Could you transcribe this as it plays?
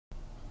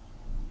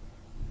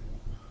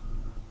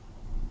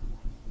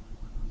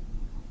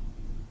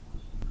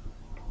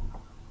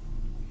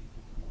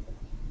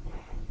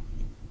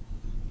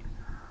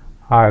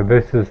Hi,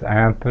 this is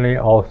Anthony,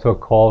 also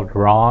called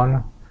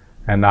Ron,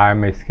 and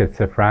I'm a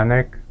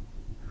schizophrenic.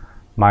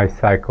 My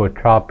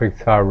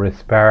psychotropics are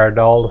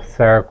risperidol,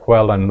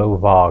 Seroquel, and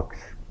Luvox.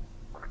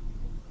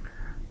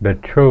 The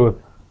truth,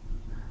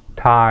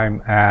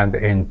 time, and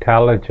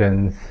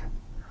intelligence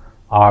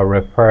are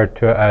referred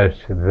to as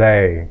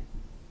they.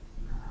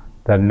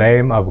 The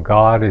name of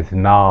God is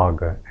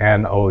Nog,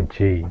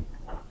 N-O-G.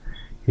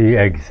 He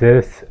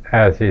exists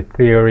as a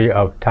theory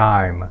of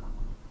time.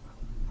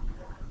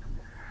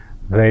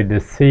 They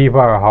deceive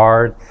our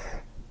hearts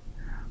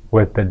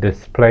with the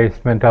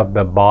displacement of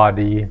the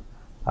body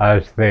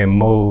as they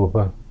move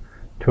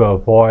to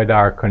avoid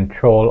our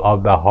control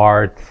of the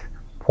heart's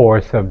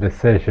force of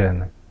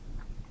decision.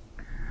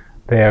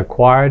 They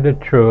acquire the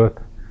truth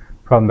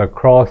from the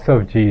cross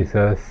of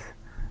Jesus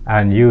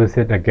and use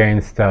it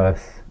against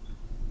us.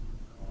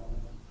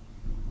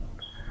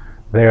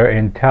 Their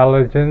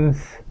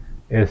intelligence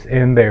is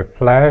in their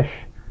flesh,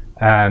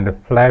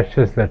 and flesh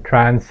is the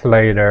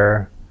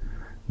translator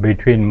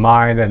between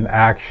mind and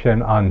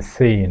action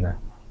unseen.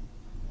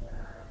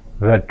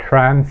 The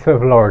trance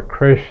of Lord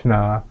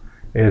Krishna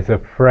is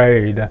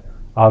afraid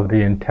of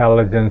the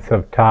intelligence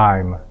of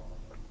time.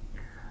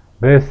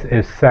 This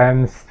is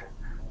sensed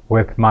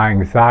with my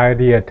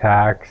anxiety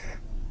attacks.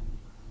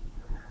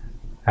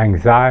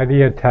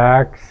 Anxiety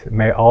attacks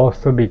may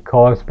also be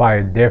caused by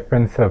a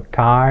difference of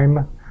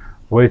time,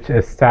 which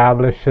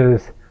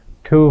establishes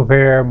two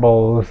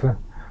variables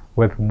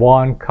with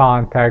one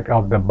contact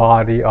of the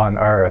body on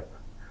earth,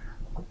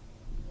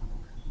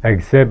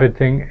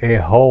 exhibiting a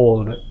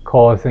hold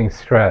causing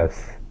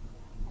stress.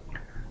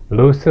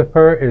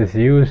 Lucifer is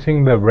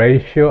using the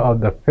ratio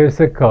of the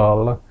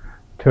physical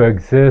to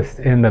exist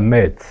in the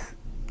midst.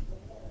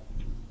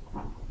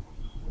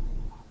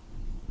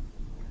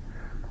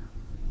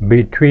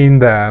 Between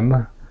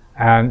them,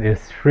 and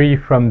is free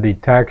from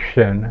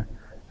detection,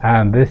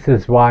 and this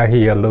is why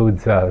he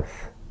eludes us.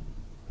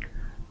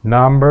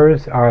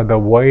 Numbers are the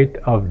weight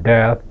of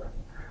death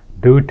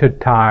due to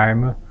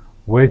time,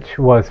 which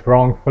was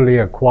wrongfully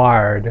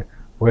acquired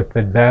with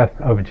the death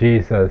of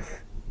Jesus.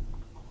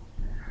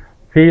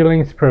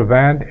 Feelings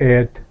prevent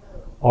it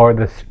or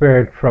the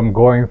spirit from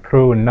going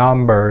through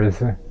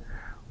numbers,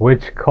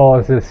 which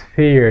causes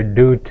fear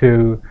due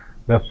to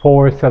the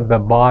force of the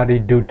body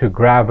due to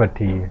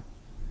gravity.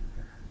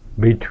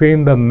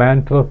 Between the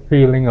mental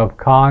feeling of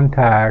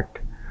contact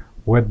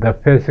with the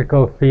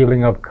physical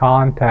feeling of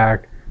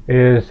contact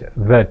is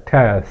the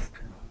test,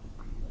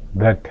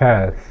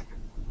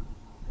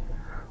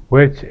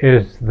 which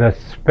is the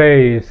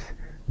space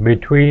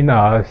between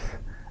us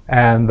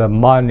and the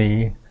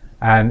money,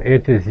 and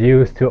it is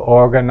used to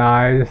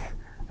organize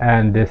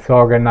and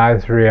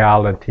disorganize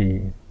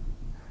reality.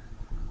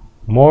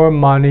 More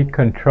money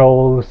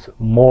controls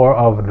more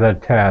of the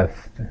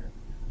test.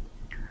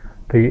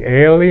 The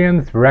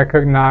aliens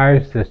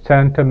recognize the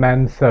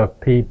sentiments of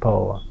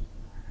people.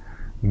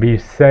 Be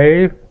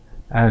safe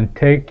and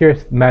take your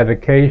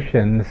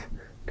medications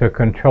to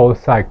control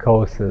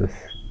psychosis.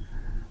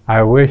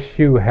 I wish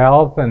you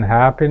health and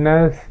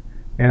happiness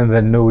in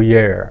the new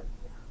year.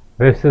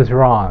 This is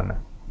Ron.